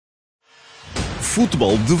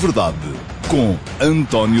Futebol de Verdade com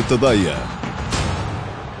António Tadeia.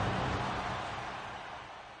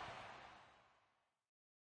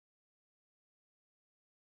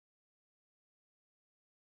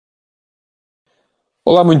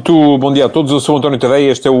 Olá, muito bom dia a todos. Eu sou o António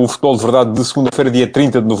Tadeia. Este é o Futebol de Verdade de segunda-feira, dia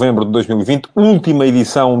 30 de novembro de 2020. Última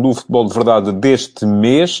edição do Futebol de Verdade deste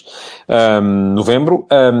mês, novembro.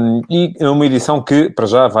 E é uma edição que, para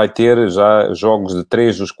já, vai ter já jogos de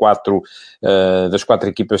 3 dos 4, das 4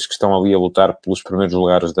 equipas que estão ali a lutar pelos primeiros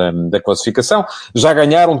lugares da classificação. Já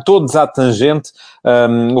ganharam todos à tangente.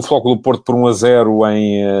 O Flóculo do Porto por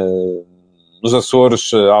 1-0 nos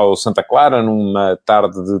Açores, ao Santa Clara, numa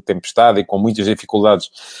tarde de tempestade e com muitas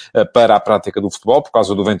dificuldades para a prática do futebol, por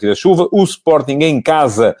causa do vento e da chuva. O Sporting em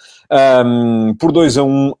casa, por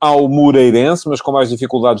 2-1 ao Moreirense, mas com mais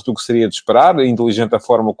dificuldades do que seria de esperar. Inteligente a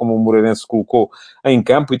forma como o Moreirense colocou em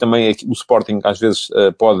campo, e também o Sporting às vezes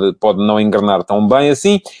pode não engrenar tão bem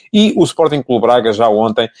assim. E o Sporting Clube Braga já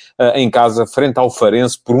ontem, em casa, frente ao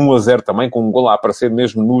Farense, por 1-0 também, com um gol a aparecer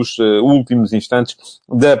mesmo nos últimos instantes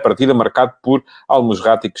da partida, marcado por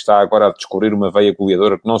Al-Musrati, que está agora a descobrir uma veia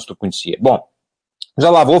goleadora que não se conhecia. Bom, já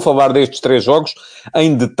lá vou falar destes 3 jogos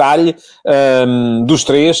em detalhe, dos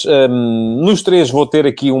 3. Nos 3 vou ter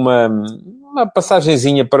aqui uma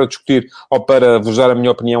passagenzinha para discutir, ou para vos dar a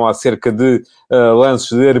minha opinião acerca de lances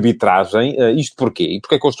de arbitragem. Isto porquê? E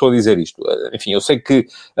porquê é que eu estou a dizer isto? Enfim, eu sei que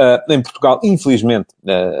em Portugal, infelizmente,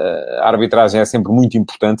 a arbitragem é sempre muito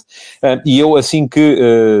importante, e eu, assim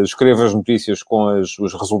que escrevo as notícias com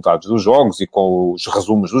os resultados dos jogos e com os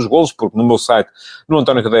resumos dos golos, porque no meu site, no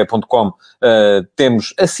antoniotadeia.com,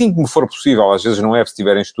 temos, assim que me for possível, às vezes não é, se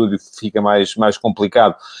estiver em estúdio fica mais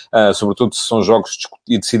complicado, sobretudo se são jogos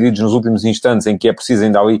decididos nos últimos instantes, em que é preciso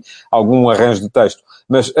ainda ali algum arranjo de texto.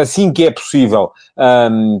 Mas assim que é possível,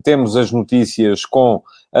 temos as notícias com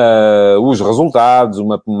os resultados,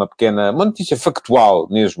 uma notícia factual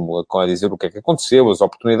mesmo, a dizer o que é que aconteceu, as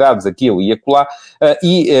oportunidades, aquilo e acolá,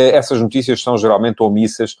 e essas notícias são geralmente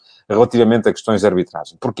omissas relativamente a questões de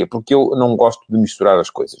arbitragem. Porquê? Porque eu não gosto de misturar as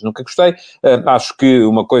coisas. Nunca gostei. Acho que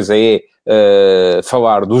uma coisa é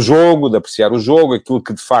falar do jogo, de apreciar o jogo, aquilo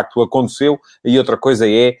que de facto aconteceu, e outra coisa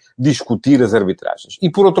é discutir as arbitragens. E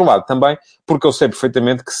por outro lado também, porque eu sei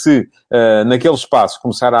perfeitamente que se naquele espaço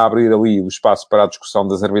começar a abrir ali o espaço para a discussão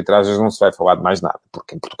das arbitragens, não se vai falar de mais nada,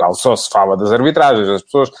 porque em Portugal só se fala das arbitragens, as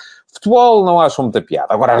pessoas... Futebol não acham muita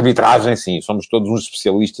piada. Agora, a arbitragem, sim. Somos todos uns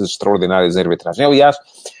especialistas extraordinários em arbitragem. Aliás,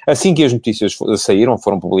 assim que as notícias saíram,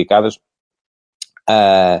 foram publicadas,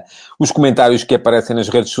 os comentários que aparecem nas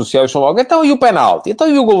redes sociais são logo: então e o penalti? Então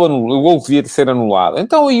e o gol anulado? O gol que devia ser anulado?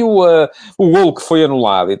 Então e o gol que foi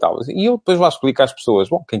anulado e tal? E eu depois lá explico às pessoas,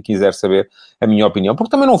 bom, quem quiser saber a minha opinião,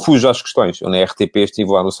 porque também não fujo às questões. Eu na RTP estive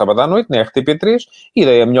lá no sábado à noite, na RTP3, e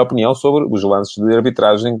dei a minha opinião sobre os lances de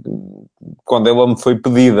arbitragem quando ela me foi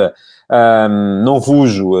pedida. Não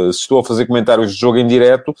fujo. Se estou a fazer comentários de jogo em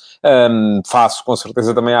direto, faço com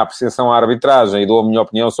certeza também a apreciação à arbitragem e dou a minha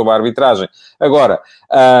opinião sobre a arbitragem. Agora,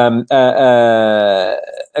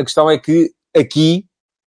 a questão é que aqui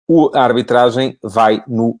a arbitragem vai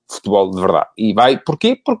no futebol de verdade. E vai,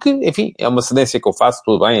 porquê? Porque, enfim, é uma cedência que eu faço,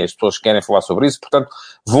 tudo bem, as pessoas querem falar sobre isso, portanto,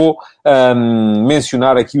 vou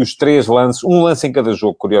mencionar aqui os 3 lances, um lance em cada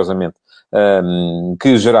jogo, curiosamente,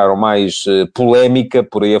 que geraram mais polémica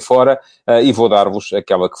por aí afora, e vou dar-vos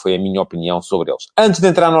aquela que foi a minha opinião sobre eles. Antes de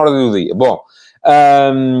entrar na ordem do dia, bom,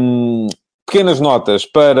 pequenas notas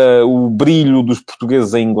para o brilho dos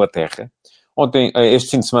portugueses em Inglaterra. Ontem,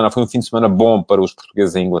 este fim de semana, foi um fim de semana bom para os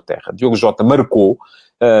portugueses em Inglaterra. Diogo Jota marcou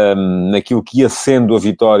naquilo que ia sendo a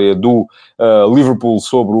vitória do Liverpool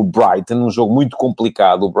sobre o Brighton, um jogo muito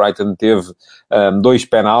complicado. O Brighton teve 2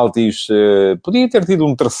 penaltis, podia ter tido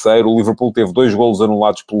um terceiro. O Liverpool teve 2 golos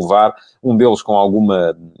anulados pelo VAR, um deles com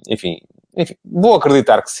alguma, enfim, vou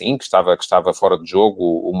acreditar que sim, que estava fora de jogo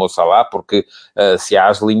o Mo Salah, porque se há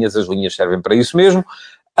as linhas servem para isso mesmo.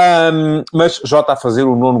 Mas Jota a fazer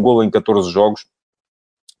o 9º golo em 14 jogos,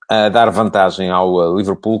 a dar vantagem ao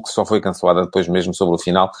Liverpool, que só foi cancelada depois mesmo sobre o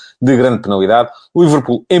final, de grande penalidade. O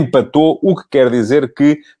Liverpool empatou, o que quer dizer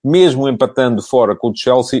que, mesmo empatando fora com o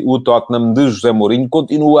Chelsea, o Tottenham de José Mourinho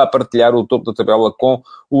continua a partilhar o topo da tabela com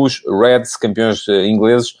os Reds, campeões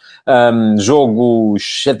ingleses. Jogo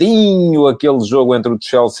chatinho, aquele jogo entre o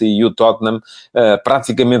Chelsea e o Tottenham.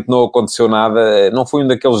 Praticamente não aconteceu nada. Não foi um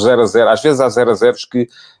daqueles 0-0. Às vezes há 0-0 que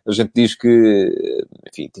a gente diz que,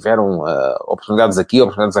 enfim, tiveram oportunidades aqui,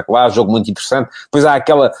 oportunidades casa que lá, jogo muito interessante. Depois há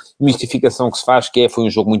aquela mistificação que se faz, que foi um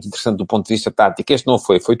jogo muito interessante do ponto de vista tático. Este não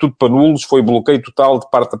foi tudo para nulos, foi bloqueio total de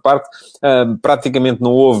parte a parte, praticamente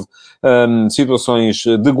não houve situações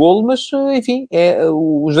de golo, mas, enfim,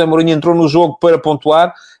 o José Mourinho entrou no jogo para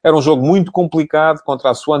pontuar. Era um jogo muito complicado contra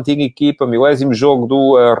a sua antiga equipa, milésimo jogo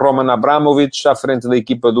do Roman Abramovich, à frente da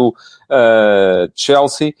equipa do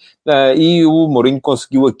Chelsea, e o Mourinho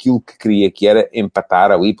conseguiu aquilo que queria, que era empatar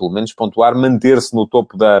ali, pelo menos pontuar, manter-se no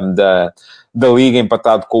topo da Liga,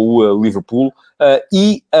 empatado com o Liverpool,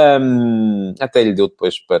 e até lhe deu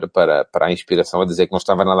depois para a inspiração a dizer que não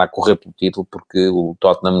estava nada a correr pelo título, porque o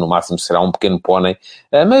Tottenham no máximo será um pequeno pónei,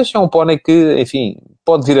 mas é um pónei que, enfim,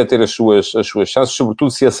 pode vir a ter as suas chances, sobretudo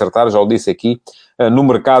se acertar, já o disse aqui, no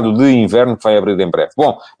mercado de inverno que vai abrir em breve.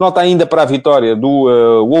 Bom, nota ainda para a vitória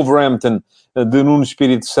do Wolverhampton de Nuno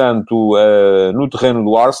Espírito Santo no terreno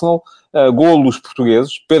do Arsenal, golos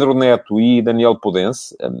portugueses, Pedro Neto e Daniel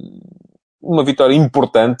Podense, uma vitória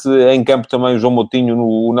importante. Em campo também o João Moutinho,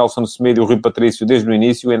 o Nelson Semedo e o Rui Patrício desde o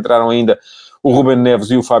início. Entraram ainda o Ruben Neves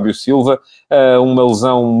e o Fábio Silva. Uma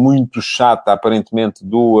lesão muito chata, aparentemente,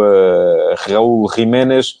 do Raúl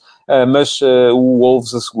Jiménez. Mas o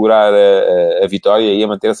Wolves a segurar a vitória e a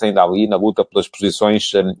manter-se ainda ali na luta pelas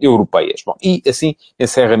posições europeias. Bom, e assim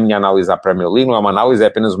encerra a minha análise à Premier League. Não é uma análise, é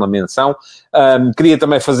apenas uma menção. Queria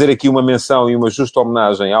também fazer aqui uma menção e uma justa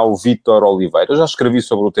homenagem ao Vítor Oliveira. Eu já escrevi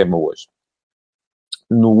sobre o tema hoje,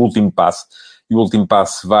 no último passe. E o último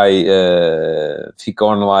passe fica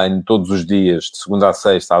online todos os dias, de segunda a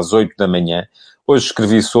sexta, às 8 da manhã. Hoje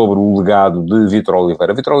escrevi sobre o legado de Vítor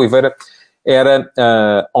Oliveira. Vítor Oliveira era,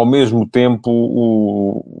 ao mesmo tempo,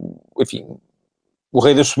 o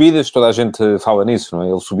rei das subidas. Toda a gente fala nisso, não é?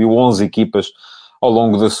 Ele subiu 11 equipas ao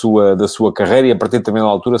longo da sua carreira e, a partir de também da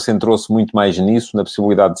altura, centrou-se muito mais nisso, na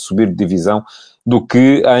possibilidade de subir de divisão, do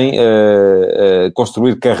que em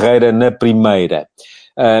construir carreira na primeira.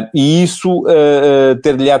 E isso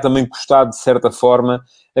ter-lhe-á também custado, de certa forma,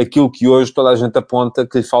 aquilo que hoje toda a gente aponta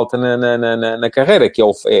que lhe falta na carreira, que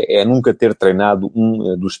é nunca ter treinado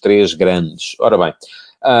um dos três grandes. Ora bem,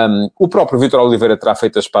 o próprio Vítor Oliveira terá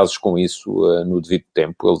feito as pazes com isso no devido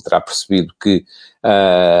tempo. Ele terá percebido que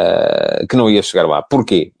não ia chegar lá.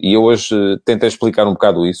 Porquê? E eu hoje tentei explicar um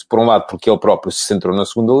bocado isso. Por um lado, porque ele próprio se centrou na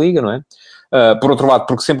segunda liga, não é? Por outro lado,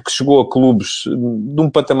 porque sempre que chegou a clubes de um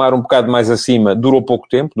patamar um bocado mais acima, durou pouco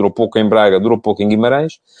tempo, durou pouco em Braga, durou pouco em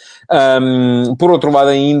Guimarães. Por outro lado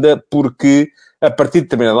ainda, porque a partir de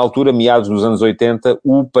determinada altura, meados dos anos 80,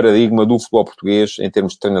 o paradigma do futebol português, em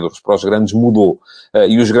termos de treinadores para os grandes, mudou.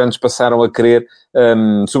 E os grandes passaram a querer,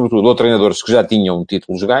 sobretudo, ou treinadores que já tinham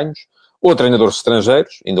títulos ganhos, ou treinadores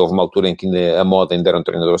estrangeiros. Ainda houve uma altura em que a moda ainda eram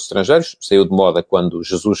treinadores estrangeiros. Saiu de moda quando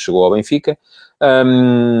Jesus chegou ao Benfica.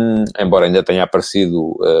 Embora ainda tenha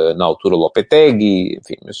aparecido na altura o Lopetegui,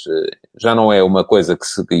 enfim, mas já não é uma coisa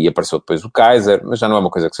e apareceu depois o Kaiser, mas já não é uma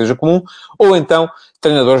coisa que seja comum. Ou então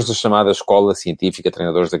treinadores da chamada escola científica,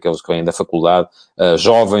 treinadores daqueles que vêm da faculdade,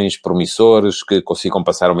 jovens, promissores, que consigam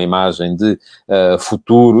passar uma imagem de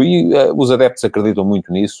futuro, e os adeptos acreditam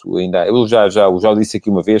muito nisso. Eu já o disse aqui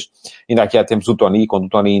uma vez, ainda aqui há tempos o Tony, quando o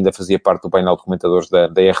Tony ainda fazia parte do painel de comentadores da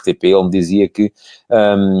RTP, ele me dizia que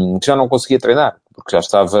já não conseguia treinar, porque já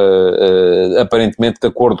estava aparentemente de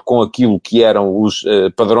acordo com aquilo que eram os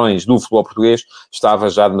padrões do futebol português,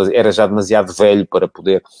 era já demasiado velho para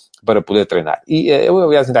poder treinar. E eu,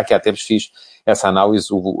 aliás, ainda aqui há tempos fiz essa análise.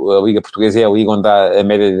 A Liga Portuguesa é a liga onde a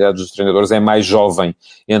média de idade dos treinadores é mais jovem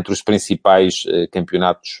entre os principais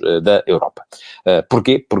campeonatos da Europa.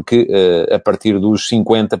 Porquê? Porque a partir dos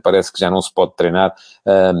 50 parece que já não se pode treinar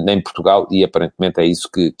em Portugal, e aparentemente é isso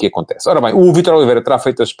que acontece. Ora bem, o Vítor Oliveira terá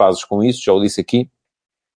feito as pazes com isso, já o disse aqui,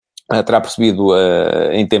 terá percebido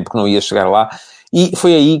em tempo que não ia chegar lá. E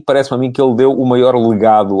foi aí, parece-me a mim, que ele deu o maior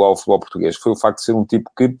legado ao futebol português. Foi o facto de ser um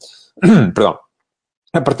tipo que, perdão,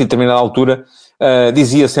 a partir de determinada altura,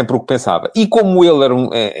 dizia sempre o que pensava. E como ele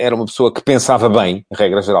era uma pessoa que pensava bem,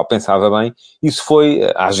 regra geral, pensava bem, isso foi...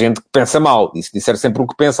 Há gente que pensa mal. E se disser sempre o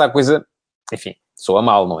que pensa, a coisa, enfim, soa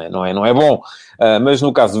mal, não é bom. Mas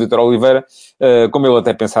no caso do Vítor Oliveira, como ele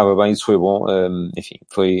até pensava bem, isso foi bom. Enfim,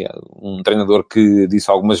 foi um treinador que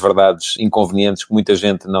disse algumas verdades inconvenientes que muita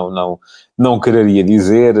gente não quereria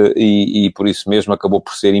dizer, e por isso mesmo acabou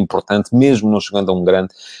por ser importante, mesmo não chegando a um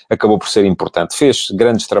grande, acabou por ser importante. Fez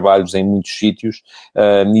grandes trabalhos em muitos sítios,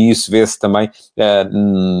 e isso vê-se também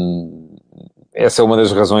essa é uma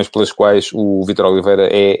das razões pelas quais o Vítor Oliveira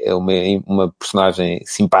é uma personagem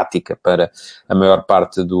simpática para a maior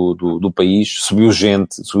parte do país. Subiu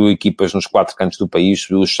gente, subiu equipas nos 4 cantos do país,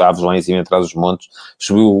 subiu os Chaves lá em cima, atrás dos montes,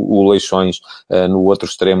 subiu o Leixões no outro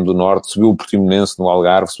extremo do norte, subiu o Portimonense no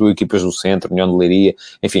Algarve, subiu equipas do centro, União de Leiria,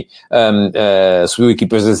 enfim, subiu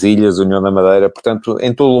equipas das Ilhas, União da Madeira. Portanto,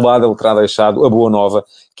 em todo o lado ele terá deixado a boa nova,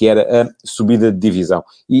 que era a subida de divisão.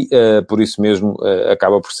 E, por isso mesmo,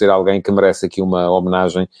 acaba por ser alguém que merece aqui uma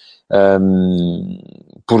homenagem,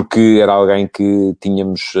 porque era alguém que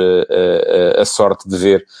tínhamos a sorte de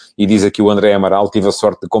ver, e diz aqui o André Amaral, tive a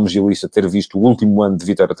sorte de, como gilista, ter visto o último ano de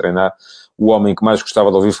Vítor a treinar, o homem que mais gostava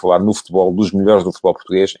de ouvir falar no futebol, dos melhores do futebol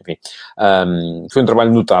português, enfim. Foi um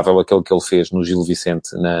trabalho notável aquele que ele fez no Gil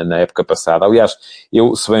Vicente na época passada. Aliás,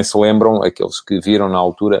 se bem se lembram, aqueles que viram na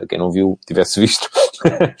altura, quem não viu, tivesse visto,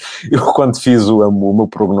 eu quando fiz o meu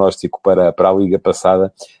prognóstico para a Liga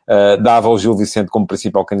passada, dava ao Gil Vicente como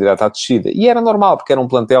principal candidato à descida. E era normal, porque era um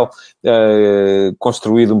plantel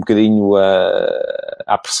construído um bocadinho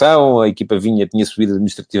à pressão, a equipa tinha subido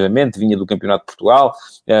administrativamente, vinha do Campeonato de Portugal,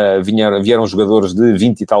 vieram jogadores de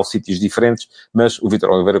 20 e tal sítios diferentes, mas o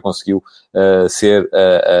Vítor Oliveira conseguiu ser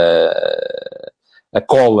a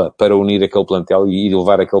cola para unir aquele plantel e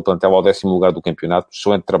levar aquele plantel ao 10º lugar do campeonato.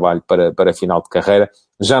 Excelente trabalho para a final de carreira.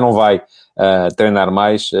 Já não vai treinar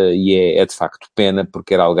mais e é de facto pena,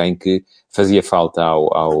 porque era alguém que fazia falta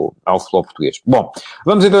ao futebol português. Bom,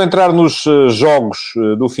 vamos então entrar nos jogos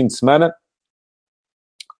do fim de semana.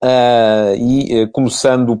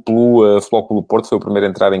 Começando pelo Futebol Clube do Porto, foi o primeiro a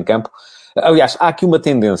entrar em campo. Aliás, há aqui uma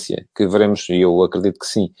tendência que veremos, e eu acredito que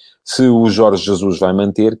sim, se o Jorge Jesus vai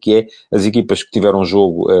manter, que é as equipas que tiveram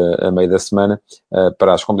jogo a meio da semana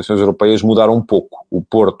para as competições europeias mudaram um pouco. O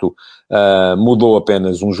Porto mudou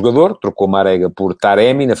apenas um jogador, trocou Marega por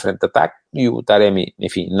Taremi na frente de ataque, e o Taremi,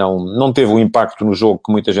 enfim, não teve o impacto no jogo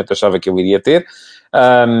que muita gente achava que ele iria ter.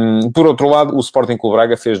 Por outro lado, o Sporting Clube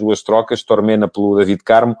Braga fez 2 trocas, Tormena pelo David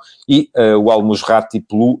Carmo e o Al-Musrati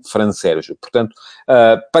pelo Fran Sérgio. Portanto,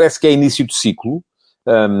 parece que é início de ciclo.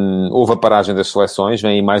 Houve a paragem das seleções,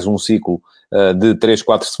 vem aí mais um ciclo de 3,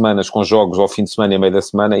 4 semanas com jogos ao fim de semana e a meio da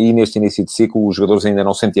semana, e neste início de ciclo os jogadores ainda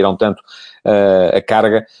não sentirão tanto a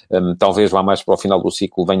carga. Talvez lá mais para o final do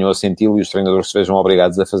ciclo venham a senti-lo e os treinadores se vejam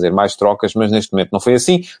obrigados a fazer mais trocas, mas neste momento não foi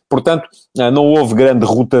assim. Portanto, não houve grande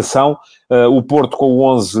rotação. O Porto com o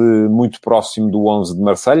 11 muito próximo do 11 de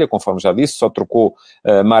Marselha, conforme já disse, só trocou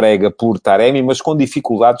Marega por Taremi, mas com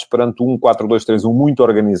dificuldades perante um 4-2-3-1 muito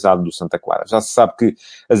organizado do Santa Clara. Já se sabe que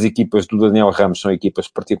as equipas do Daniel Ramos são equipas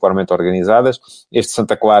particularmente organizadas. Este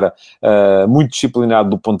Santa Clara, muito disciplinado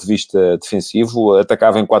do ponto de vista defensivo,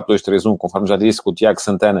 atacava em 4-2-3-1, conforme já disse, com o Tiago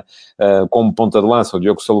Santana como ponta de lança, o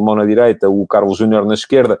Diogo Salomão na direita, o Carlos Júnior na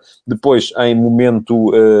esquerda. Depois, em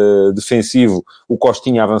momento defensivo, o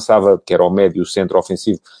Costinha avançava, que era o médio centro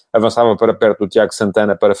ofensivo, avançava para perto do Tiago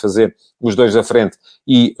Santana para fazer os dois da frente,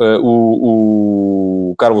 e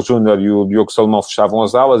o Carlos Júnior e o Diogo Salomão fechavam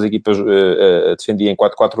as alas, a equipa defendia em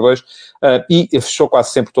 4-4-2, e fechou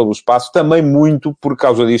quase sempre todo o espaço, também muito por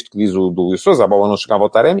causa disto que diz o do Luís Sousa. A bola não chegava ao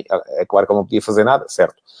Taremi, é claro que ele não podia fazer nada,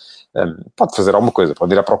 certo? Pode fazer alguma coisa,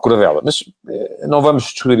 pode ir à procura dela, mas não vamos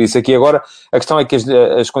discutir isso aqui agora. A questão é que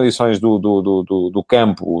as condições do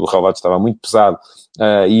campo, o relvado estava muito pesado,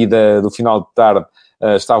 e do final de tarde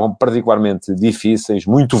estavam particularmente difíceis,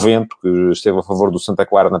 muito vento, que esteve a favor do Santa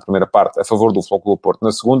Clara na primeira parte, a favor do Futebol Clube do Porto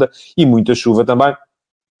na segunda, e muita chuva também.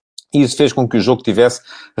 E isso fez com que o jogo tivesse,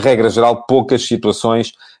 regra geral, poucas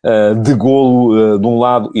situações de golo de um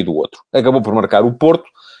lado e do outro. Acabou por marcar o Porto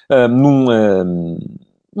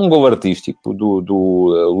num golo artístico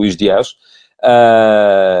do Luís Dias.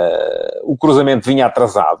 O cruzamento vinha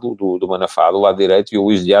atrasado do Manafá, do lado direito, e o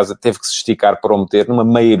Luís Dias teve que se esticar para o meter numa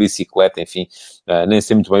meia bicicleta, enfim, nem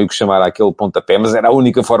sei muito bem o que chamar aquele pontapé, mas era a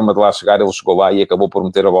única forma de lá chegar. Ele chegou lá e acabou por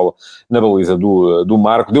meter a bola na baliza do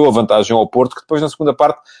Marco, deu a vantagem ao Porto, que depois na segunda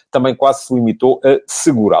parte também quase se limitou a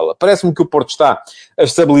segurá-la. Parece-me que o Porto está a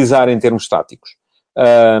estabilizar em termos táticos.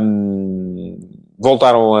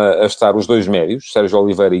 Voltaram a estar os dois médios, Sérgio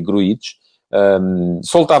Oliveira e Grujic.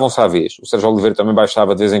 Soltavam-se à vez. O Sérgio Oliveira também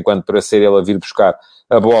baixava de vez em quando para ser ele a vir buscar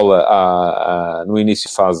a bola no início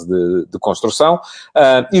de fase de construção.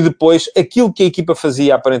 E depois, aquilo que a equipa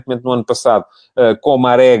fazia aparentemente no ano passado, com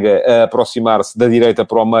Marega a aproximar-se da direita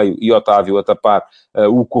para o meio e Otávio a tapar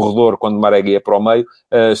o corredor quando Marega ia para o meio,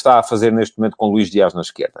 está a fazer neste momento com Luís Dias na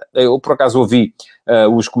esquerda. Eu, por acaso, ouvi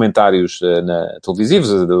os comentários televisivos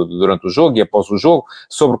durante o jogo e após o jogo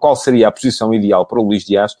sobre qual seria a posição ideal para o Luís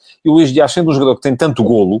Dias. E o Luís Dias, sendo um jogador que tem tanto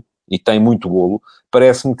golo, e tem muito golo,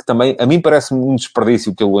 parece-me que também, a mim parece-me um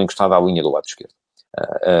desperdício tê-lo encostado à linha do lado esquerdo.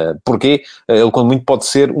 Porquê? Ele, quando muito, pode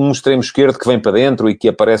ser um extremo esquerdo que vem para dentro e que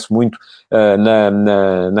aparece muito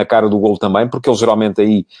na cara do golo também, porque ele geralmente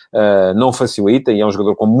aí não facilita, e é um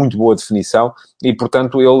jogador com muito boa definição, e,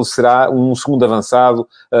 portanto, ele será um segundo avançado,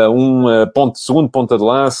 segundo ponta de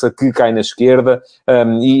lança, que cai na esquerda,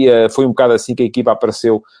 e foi um bocado assim que a equipa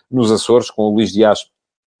apareceu nos Açores, com o Luís Dias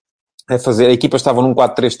a fazer. A equipa estava num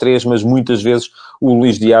 4-3-3, mas muitas vezes o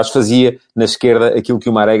Luís Dias fazia na esquerda aquilo que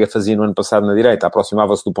o Marega fazia no ano passado na direita.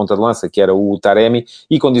 Aproximava-se do ponta de lança, que era o Taremi,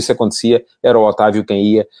 e quando isso acontecia, era o Otávio quem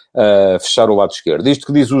ia fechar o lado esquerdo. Isto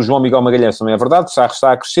que diz o João Miguel Magalhães também é verdade. O Sarri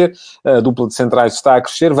está a crescer, a dupla de centrais está a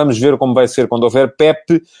crescer. Vamos ver como vai ser quando houver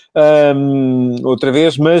Pepe outra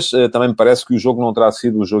vez, mas também me parece que o jogo não terá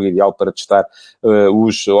sido o jogo ideal para testar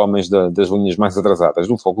os homens das linhas mais atrasadas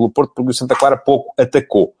do Futebol Clube do Porto, porque o Santa Clara pouco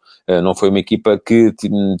atacou. Não foi uma equipa que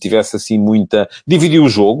tivesse assim muita... Dividiu o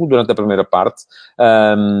jogo durante a primeira parte.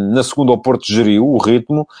 Na segunda, o Porto geriu o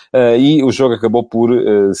ritmo e o jogo acabou por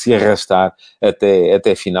se arrastar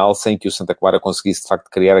até a final, sem que o Santa Clara conseguisse, de facto,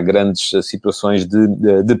 criar grandes situações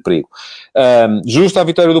de perigo. Justa a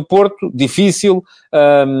vitória do Porto, difícil.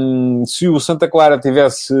 Se o Santa Clara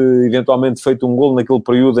tivesse eventualmente feito um golo naquele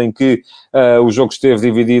período em que o jogo esteve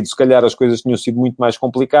dividido, se calhar as coisas tinham sido muito mais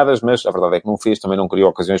complicadas, mas a verdade é que não fez, também não criou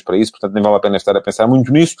ocasiões para isso, portanto nem vale a pena estar a pensar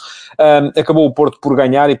muito nisso. Acabou o Porto por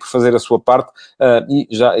ganhar e por fazer a sua parte,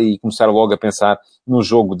 e começar logo a pensar no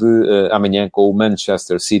jogo de amanhã com o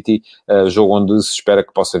Manchester City, jogo onde se espera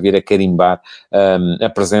que possa vir a carimbar a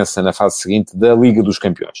presença na fase seguinte da Liga dos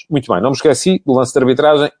Campeões. Muito bem, não me esqueci do lance de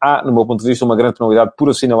arbitragem. Há, no meu ponto de vista, uma grande penalidade por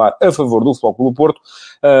assinalar a favor do Futebol Clube do Porto,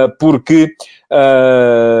 porque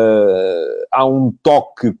há um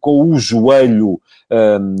toque com o joelho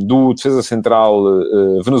do defesa central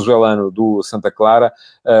venezuelano do Santa Clara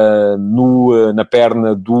na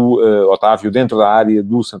perna do Otávio, dentro da área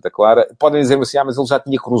do Santa Clara. Podem dizer-me assim, mas ele já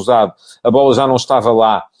tinha cruzado, a bola já não estava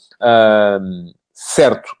lá.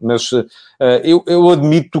 Certo, mas eu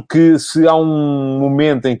admito que se há um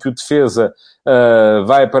momento em que o defesa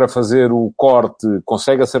vai para fazer o corte,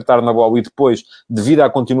 consegue acertar na bola e depois, devido à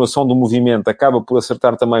continuação do movimento, acaba por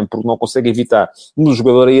acertar também porque não consegue evitar no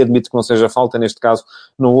jogador, aí admito que não seja falta. Neste caso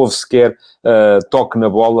não houve sequer toque na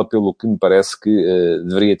bola, pelo que me parece que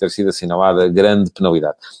deveria ter sido assinalada grande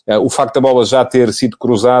penalidade. O facto da bola já ter sido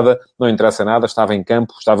cruzada não interessa nada, estava em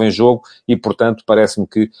campo, estava em jogo e, portanto, parece-me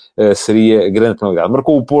que seria grande penalidade.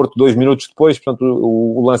 Marcou o Porto 2 minutos depois, portanto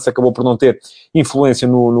o lance acabou por não ter influência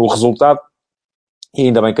no resultado. E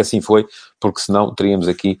ainda bem que assim foi, porque senão teríamos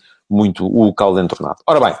aqui muito o caldo entornado.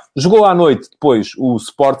 Ora bem, jogou à noite depois o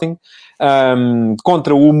Sporting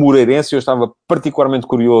contra o Moreirense. Eu estava particularmente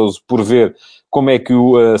curioso por ver como é que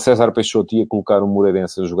o César Peixoto ia colocar o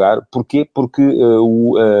Moreirense a jogar. Porquê? Porque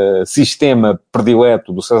o sistema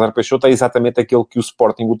predileto do César Peixoto é exatamente aquele que o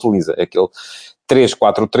Sporting utiliza, aquele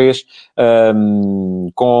 3-4-3,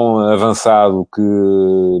 com avançado que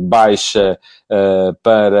baixa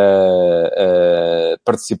para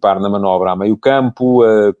participar na manobra a meio campo,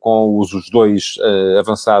 com os dois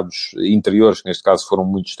avançados interiores, que neste caso foram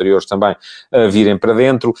muito exteriores também, a virem para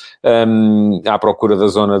dentro, à procura da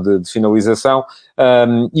zona de finalização,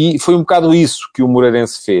 e foi um bocado isso que o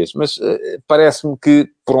Moreirense fez, mas parece-me que,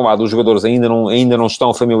 por um lado, os jogadores ainda não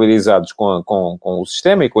estão familiarizados com o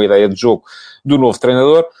sistema e com a ideia de jogo do novo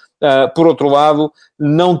treinador. Por outro lado,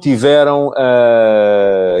 não tiveram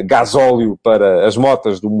gasóleo para... As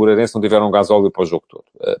motas do Moreirense não tiveram gasóleo para o jogo todo.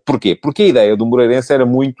 Porquê? Porque a ideia do Moreirense era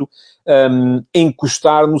muito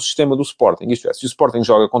encostar no sistema do Sporting. Isto é, se o Sporting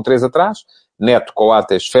joga com 3 atrás, Neto,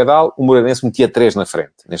 Coates, Fedal, o Moreirense metia 3 na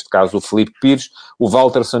frente. Neste caso, o Filipe Pires, o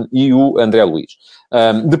Walterson e o André Luiz.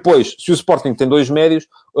 Depois, se o Sporting tem 2 médios,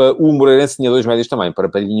 o Moreirense tinha 2 médios também. Para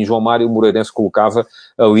Palhinha e João Mário, o Moreirense colocava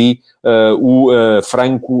ali o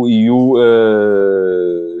Franco e o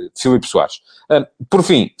Filipe Soares. Por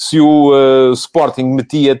fim, se o Sporting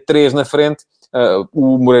metia 3 na frente,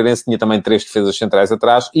 o Moreirense tinha também 3 defesas centrais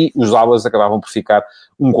atrás e os alas acabavam por ficar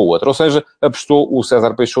um com o outro. Ou seja, apostou o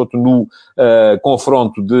César Peixoto no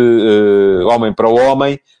confronto de homem para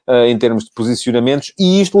homem, em termos de posicionamentos,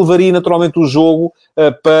 e isto levaria naturalmente o jogo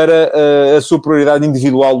para a superioridade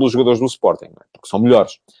individual dos jogadores do Sporting, não é? Porque são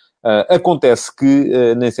melhores. Acontece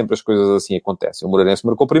que nem sempre as coisas assim acontecem. O Moreirense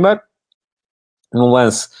marcou primeiro, num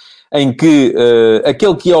lance em que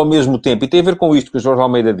aquele que é ao mesmo tempo, e tem a ver com isto que o Jorge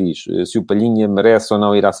Almeida diz, se o Palhinha merece ou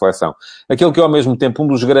não ir à seleção, aquele que é ao mesmo tempo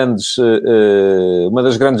uma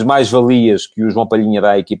das grandes mais-valias que o João Palhinha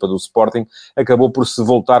dá à equipa do Sporting, acabou por se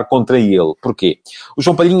voltar contra ele. Porquê? O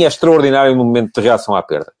João Palhinha é extraordinário no momento de reação à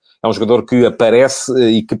perda. É um jogador que aparece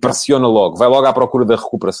e que pressiona logo, vai logo à procura da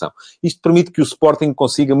recuperação. Isto permite que o Sporting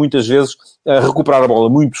consiga, muitas vezes, recuperar a bola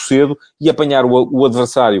muito cedo e apanhar o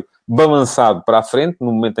adversário balançado para a frente,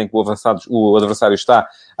 no momento em que o adversário está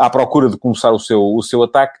à procura de começar o seu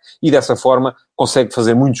ataque, e dessa forma consegue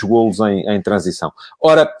fazer muitos golos em transição.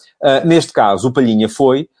 Ora, neste caso, o Palhinha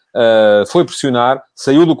foi pressionar,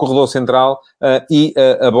 saiu do corredor central e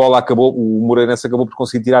a bola acabou, o Moreirense acabou por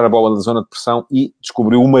conseguir tirar a bola da zona de pressão e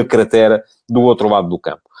descobriu uma cratera do outro lado do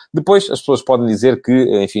campo. Depois, as pessoas podem dizer que,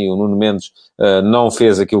 enfim, o Nuno Mendes não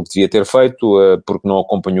fez aquilo que devia ter feito, porque não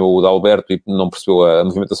acompanhou o Dalberto e não percebeu a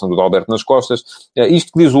movimentação do Dalberto nas costas.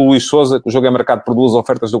 Isto que diz o Luís Sousa, que o jogo é marcado por 2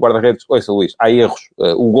 ofertas do guarda-redes. Ouça, Luís, há erros.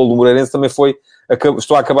 O gol do Moreirense também foi...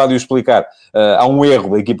 Estou a acabar de o explicar. Há um erro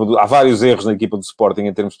da equipa há vários erros na equipa do Sporting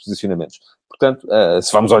em termos de posicionamentos. Portanto,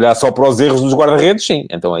 se vamos olhar só para os erros dos guarda-redes, sim.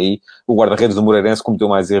 Então aí o guarda-redes do Moreirense cometeu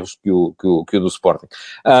mais erros que o do Sporting.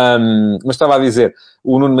 Mas estava a dizer,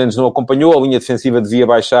 o Nuno Mendes não acompanhou, a linha defensiva devia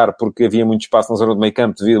baixar porque havia muito espaço na zona do meio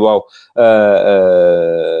campo devido ao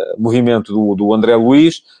movimento do André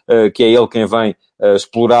Luiz, que é ele quem vem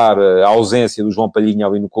explorar a ausência do João Palhinha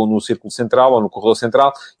ali no círculo central, ou no corredor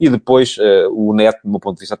central, e depois o Neto, do meu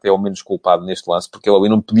ponto de vista, até é o menos culpado neste lance, porque ele ali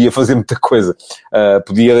não podia fazer muita coisa.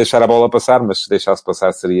 Podia deixar a bola passar, mas se deixasse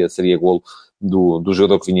passar seria golo do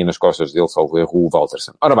jogador que vinha nas costas dele, salvo erro, o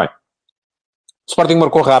Walterson. Ora bem, o Sporting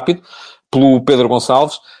marcou rápido pelo Pedro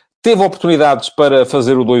Gonçalves. Teve oportunidades para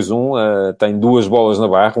fazer o 2-1, tem 2 bolas na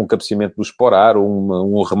barra, um cabeceamento do Sporar,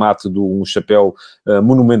 um remate de um chapéu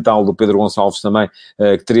monumental do Pedro Gonçalves também,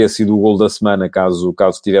 que teria sido o golo da semana caso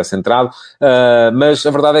tivesse entrado, mas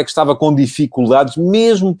a verdade é que estava com dificuldades,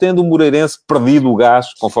 mesmo tendo o Moreirense perdido o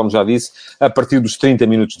gás, conforme já disse, a partir dos 30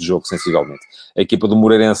 minutos de jogo, sensivelmente. A equipa do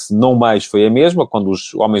Moreirense não mais foi a mesma, quando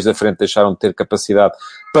os homens da frente deixaram de ter capacidade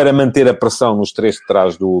para manter a pressão nos 3 de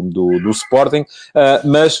trás do Sporting,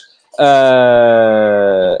 mas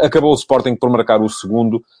acabou o Sporting por marcar o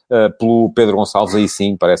segundo pelo Pedro Gonçalves, aí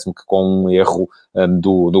sim, parece-me que com um erro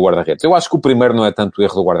do guarda-redes. Eu acho que o primeiro não é tanto o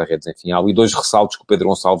erro do guarda-redes, enfim, há ali 2 ressaltos que o Pedro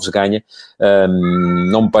Gonçalves ganha,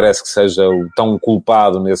 não me parece que seja tão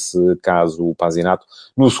culpado nesse caso o Pazinato.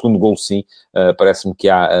 No segundo golo, sim, parece-me que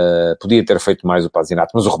podia ter feito mais o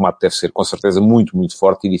Pazinato, mas o remate deve ser, com certeza, muito, muito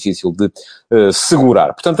forte e difícil de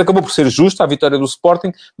segurar. Portanto, acabou por ser justa a vitória do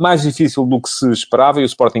Sporting, mais difícil do que se esperava, e o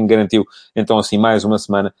Sporting garantiu, então, assim, mais uma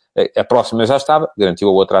semana. A próxima já estava, garantiu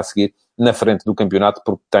a outra a seguir, na frente do campeonato,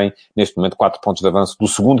 porque tem, neste momento, 4 pontos de avanço do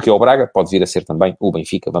segundo, que é o Braga, pode vir a ser também o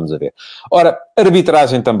Benfica, vamos a ver. Ora,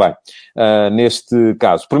 arbitragem também, neste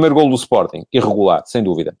caso. Primeiro golo do Sporting, irregular, sem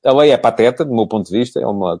dúvida. A lei é pateta, do meu ponto de vista, é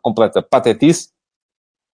uma completa patetice,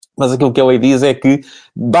 mas aquilo que a lei diz é que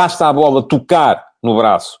basta a bola tocar no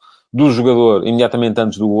braço do jogador imediatamente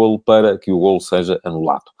antes do golo para que o golo seja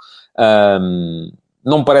anulado.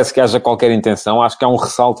 Não me parece que haja qualquer intenção. Acho que há um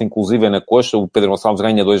ressalto, inclusive, na coxa. O Pedro Gonçalves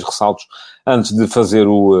ganha 2 ressaltos antes de fazer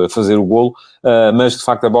o golo. Mas, de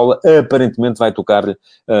facto, a bola aparentemente vai tocar-lhe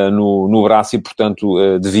no braço e,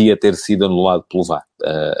 portanto, devia ter sido anulado pelo VAR.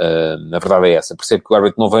 A verdade é essa. Percebo que o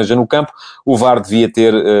árbitro não veja no campo. O VAR devia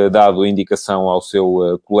ter dado indicação ao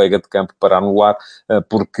seu colega de campo para anular,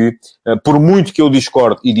 porque, por muito que eu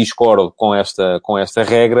discordo com esta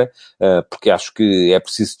regra, porque acho que é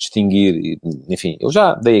preciso distinguir, enfim, eu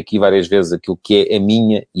já dei aqui várias vezes aquilo que é a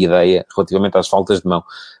minha ideia relativamente às faltas de mão,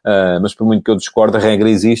 mas por muito que eu discorde, a regra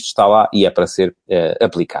existe, está lá e é para ser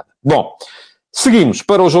aplicada. Bom, seguimos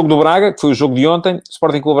para o jogo do Braga, que foi o jogo de ontem. O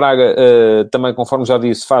Sporting Clube Braga, também, conforme já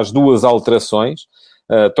disse, faz 2 alterações.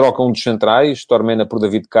 Troca um dos centrais, Tormena por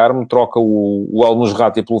David Carmo, troca o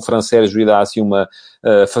Al-Musrati pelo Fran Sérgio e dá assim uma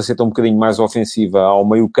faceta um bocadinho mais ofensiva ao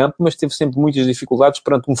meio campo, mas teve sempre muitas dificuldades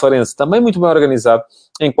perante um Farense também muito bem organizado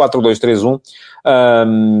em 4-2-3-1,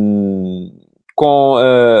 com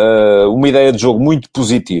uma ideia de jogo muito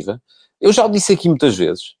positiva. Eu já o disse aqui muitas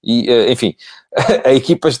vezes, e enfim, a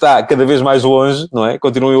equipa está cada vez mais longe, não é?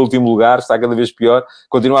 Continua em último lugar, está cada vez pior,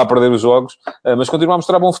 continua a perder os jogos, mas continua a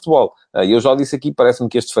mostrar bom futebol. E eu já o disse aqui, parece-me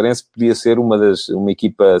que este Farense podia ser uma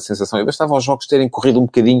equipa sensação. E bastava os jogos terem corrido um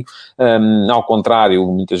bocadinho ao contrário,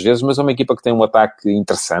 muitas vezes, mas é uma equipa que tem um ataque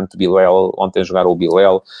interessante. Bilel, ontem jogaram o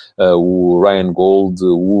Bilel, o Ryan Gold,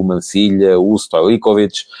 o Mancilha, o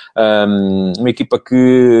Stojkovic, uma equipa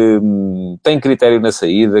que tem critério na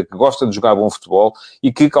saída, que gosta de jogar bom futebol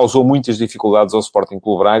e que causou muitas dificuldades ao Sporting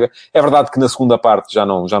Clube Braga. É verdade que na segunda parte já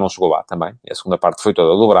não chegou lá também. A segunda parte foi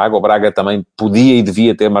toda do Braga. O Braga também podia e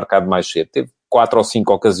devia ter marcado mais cedo. Teve 4 ou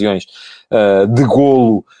 5 ocasiões de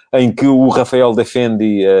golo, em que o Rafael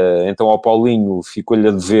defende, então ao Paulinho ficou-lhe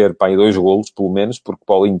a dever, pá, 2 golos, pelo menos, porque o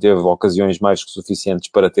Paulinho teve ocasiões mais que suficientes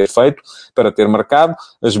para ter feito, para ter marcado,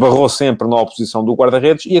 esbarrou sempre na oposição do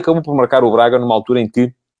guarda-redes e acabou por marcar o Braga numa altura em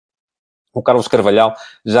que o Carlos Carvalhal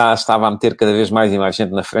já estava a meter cada vez mais e mais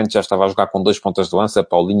gente na frente, já estava a jogar com 2 pontas de lança,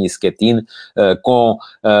 Paulinho e Schettine, com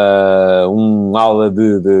um ala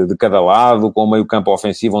de cada lado, com o meio campo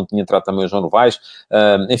ofensivo, onde tinha entrado também o João Novaes.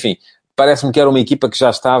 Enfim, parece-me que era uma equipa que já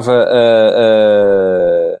estava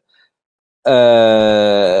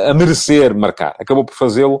a merecer marcar. Acabou por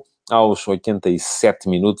fazê-lo aos 87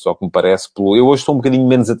 minutos, ao que me parece. Eu hoje estou um bocadinho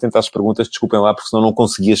menos atento às perguntas, desculpem lá, porque senão não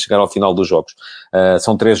conseguia chegar ao final dos jogos.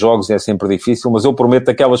 São 3 jogos e é sempre difícil, mas eu prometo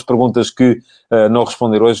que aquelas perguntas que não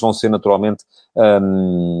responder hoje vão ser naturalmente...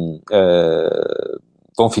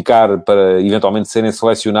 vão ficar para, eventualmente, serem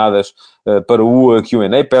selecionadas para o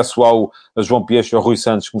Q&A. Peço ao João Piecho e ao Rui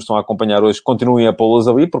Santos, que me estão a acompanhar hoje, continuem a pô-las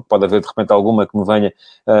ali, porque pode haver, de repente, alguma que me venha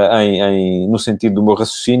no sentido do meu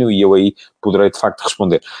raciocínio, e eu aí poderei, de facto,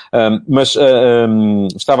 responder. Mas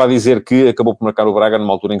estava a dizer que acabou por marcar o Braga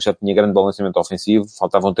numa altura em que já tinha grande balanceamento ofensivo,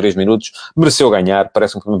 faltavam 3 minutos, mereceu ganhar,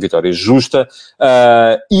 parece-me que foi uma vitória justa,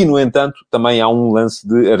 e, no entanto, também há um lance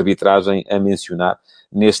de arbitragem a mencionar,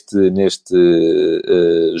 neste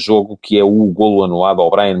jogo, que é o golo anulado ao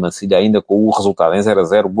Brian Mancilha, ainda com o resultado em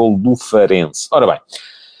 0-0, golo do Farense. Ora bem,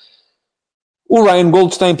 o Ryan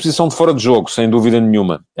Gold está em posição de fora de jogo, sem dúvida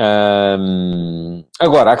nenhuma.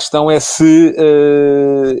 Agora, a questão é se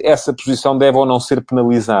essa posição deve ou não ser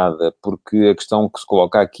penalizada, porque a questão que se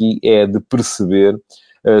coloca aqui é de perceber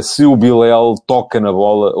se o Bilel toca na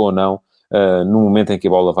bola ou não, no momento em que a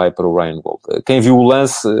bola vai para o Ryan Gold. Quem viu o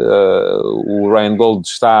lance, o Ryan Gold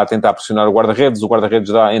está a tentar pressionar o guarda-redes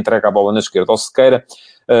entrega a bola na esquerda ao Sequeira,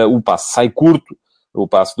 o passe sai curto, o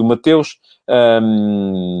passe do Mateus,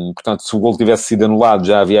 portanto, se o gol tivesse sido anulado,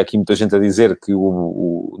 já havia aqui muita gente a dizer que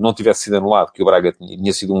não tivesse sido anulado, que o Braga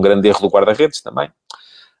tinha sido um grande erro do guarda-redes também,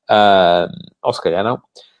 ou se calhar não.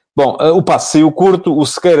 Bom, o passe saiu curto, o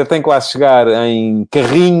Sequeira tem que lá chegar em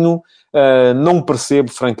carrinho. Não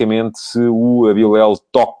percebo, francamente, se o Abilel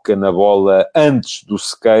toca na bola antes do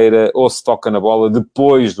Sequeira ou se toca na bola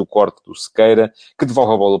depois do corte do Sequeira, que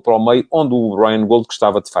devolve a bola para o meio, onde o Ryan Gold, que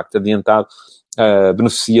estava de facto adiantado,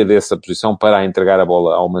 beneficia dessa posição para entregar a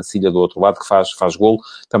bola ao Mancilha do outro lado, que faz golo,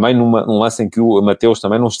 também num lance em que o Mateus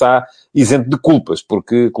também não está isento de culpas,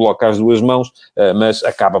 porque coloca as 2 mãos, mas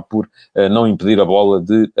acaba por não impedir a bola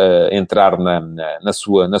de entrar na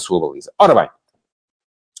sua baliza. Ora bem,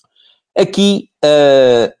 aqui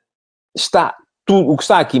está tudo. O que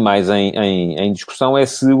está aqui mais em discussão é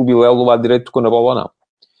se o Bilel do lado direito tocou na bola ou não.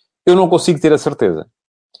 Eu não consigo ter a certeza.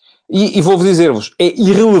 E vou-vos dizer-vos, é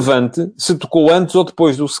irrelevante se tocou antes ou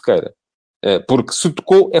depois do Sequeira. Porque se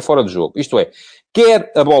tocou, é fora de jogo. Isto é,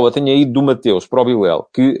 quer a bola tenha ido do Mateus para o Bilel,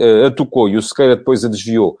 que a tocou e o Sequeira depois a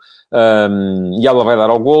desviou, e ela vai dar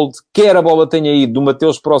ao Gold, quer a bola tenha ido do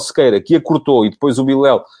Mateus para o Sequeira, que a cortou e depois o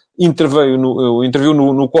Bilel interviu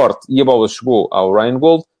no corte e a bola chegou ao Ryan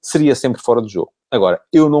Gold, seria sempre fora de jogo. Agora,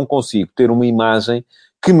 eu não consigo ter uma imagem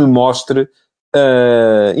que me mostre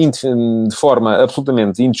de forma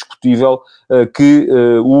absolutamente indiscutível que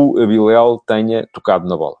o Bilel tenha tocado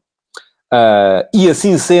na bola. E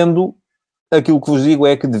assim sendo, aquilo que vos digo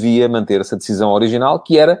é que devia manter-se a decisão original,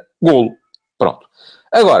 que era golo. Pronto.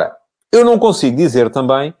 Agora, eu não consigo dizer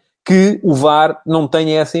também que o VAR não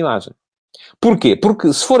tenha essa imagem. Porquê?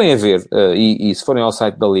 Porque se forem a ver, e se forem ao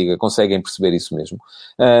site da Liga, conseguem perceber isso mesmo,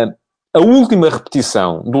 a última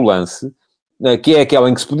repetição do lance, que é aquela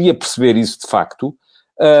em que se podia perceber isso de facto,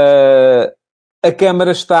 a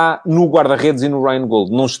câmara está no guarda-redes e no Ryan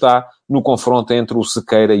Gold, não está no confronto entre o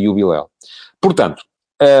Sequeira e o Bilel. Portanto,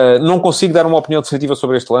 não consigo dar uma opinião definitiva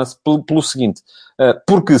sobre este lance pelo seguinte,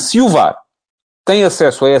 porque se o VAR tem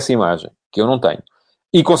acesso a essa imagem, que eu não tenho,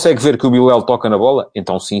 e consegue ver que o Bilel toca na bola,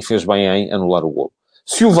 então sim, fez bem em anular o golo.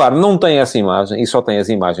 Se o VAR não tem essa imagem, e só tem as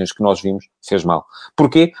imagens que nós vimos, fez mal.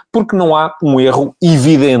 Porquê? Porque não há um erro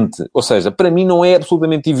evidente. Ou seja, para mim não é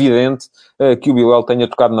absolutamente evidente que o Bilel tenha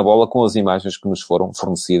tocado na bola com as imagens que nos foram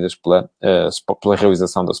fornecidas pela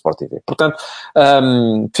realização da Sport TV. Portanto,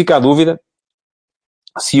 fica a dúvida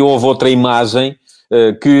se houve outra imagem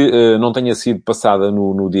que não tenha sido passada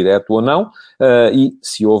no direto ou não. e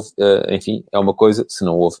se houve, enfim, é uma coisa, se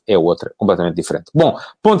não houve, é outra, completamente diferente. Bom,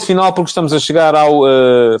 ponto final, porque estamos a chegar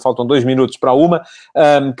faltam 2 minutos para uma.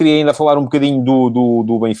 Queria ainda falar um bocadinho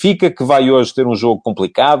do Benfica, que vai hoje ter um jogo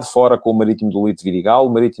complicado, fora com o Marítimo do Lito Vidigal, o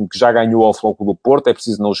Marítimo que já ganhou ao Futebol Clube do Porto, é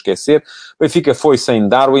preciso não o esquecer. O Benfica foi sem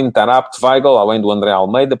Darwin, Tarapte, Weigl, além do André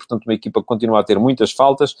Almeida, portanto uma equipa que continua a ter muitas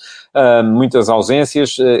faltas, muitas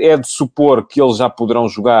ausências. É de supor que eles já poderão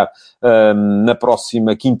jogar na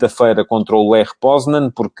próxima quinta-feira contra o Lech Poznan,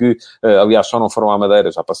 porque, aliás, só não foram à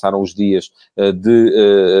Madeira, já passaram os dias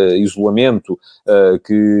de isolamento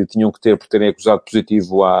que tinham que ter por terem acusado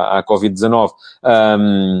positivo à Covid-19,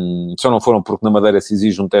 só não foram porque na Madeira se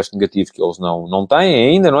exige um teste negativo que eles não têm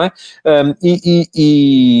ainda, não é?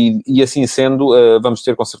 E assim sendo, vamos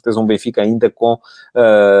ter com certeza um Benfica ainda com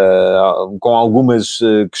algumas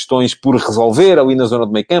questões por resolver ali na zona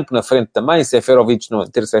do meio campo, na frente também.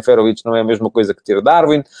 Ter Seferovic não é a mesma coisa que ter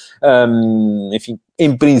Darwin. Enfim,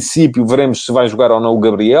 em princípio veremos se vai jogar ou não o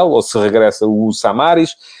Gabriel ou se regressa o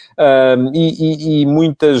Samaris. E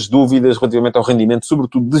muitas dúvidas relativamente ao rendimento,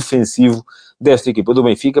 sobretudo defensivo, desta equipa do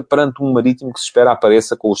Benfica, perante um Marítimo que se espera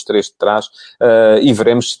apareça com os 3 de trás, e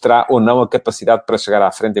veremos se terá ou não a capacidade para chegar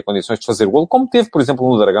à frente em condições de fazer golo, como teve, por exemplo,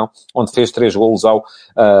 no Dragão, onde fez 3 golos ao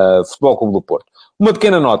Futebol Clube do Porto. Uma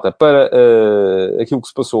pequena nota para aquilo que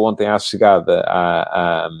se passou ontem à chegada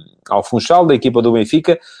ao Funchal, da equipa do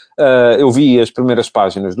Benfica. Eu vi as primeiras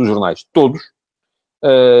páginas dos jornais, todos,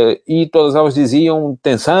 e todas elas diziam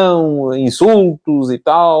tensão, insultos e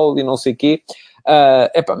tal, e não sei o quê.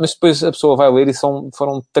 Mas depois a pessoa vai ler e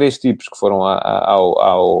foram 3 tipos que foram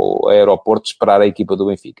ao aeroporto esperar a equipa do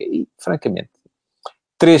Benfica. E, francamente,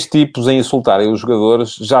 3 tipos a insultarem os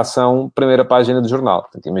jogadores já são primeira página do jornal.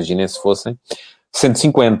 Portanto, imaginem se fossem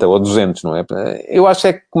 150 ou 200, não é? Eu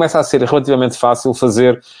acho que começa a ser relativamente fácil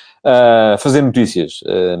fazer notícias.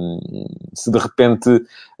 Se de repente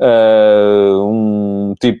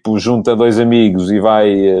um tipo junta 2 amigos e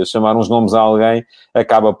vai chamar uns nomes a alguém,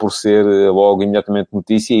 acaba por ser logo imediatamente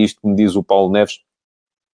notícia. E isto que me diz o Paulo Neves,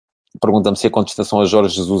 pergunta-me se a contestação a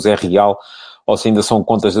Jorge Jesus é real ou se ainda são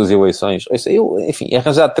contas das eleições. Enfim,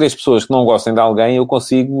 arranjar 3 pessoas que não gostem de alguém, eu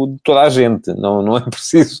consigo toda a gente. Não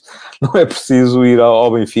é preciso ir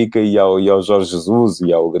ao Benfica e ao Jorge Jesus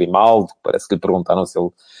e ao Grimaldo, que parece que lhe perguntaram se ele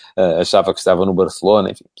achava que estava no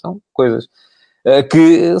Barcelona. Enfim, são coisas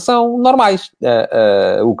que são normais.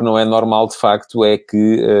 O que não é normal, de facto, é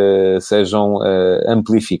que sejam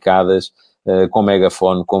amplificadas com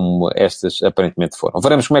megafone, como estas aparentemente foram.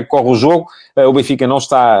 Veremos como é que corre o jogo. O Benfica não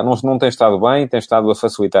tem estado bem, tem estado a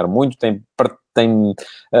facilitar muito, tem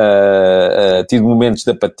tido momentos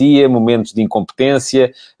de apatia, momentos de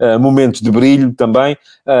incompetência, momentos de brilho também.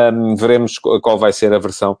 Veremos qual vai ser a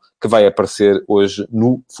versão que vai aparecer hoje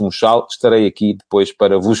no Funchal. Estarei aqui depois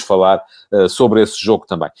para vos falar sobre esse jogo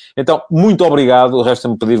também. Então, muito obrigado.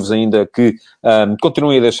 Resta-me pedir-vos ainda que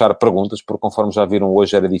continuem a deixar perguntas, porque conforme já viram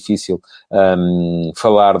hoje era difícil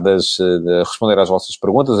responder às vossas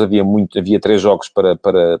perguntas. Havia 3 jogos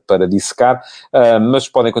para dissecar, mas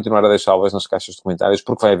podem continuar a deixá-las nas caixas de comentários,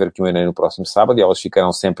 porque vai haver Q&A no próximo sábado e elas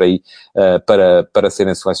ficarão sempre aí para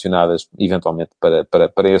serem selecionadas eventualmente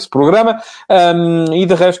para esse programa. E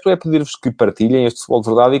de resto é pedir-vos que partilhem este Futebol de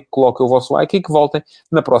Verdade e que coloquem o vosso like e que voltem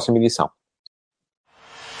na próxima edição.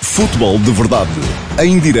 Futebol de Verdade,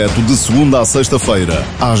 em direto de segunda a sexta-feira,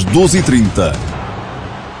 às 12h30.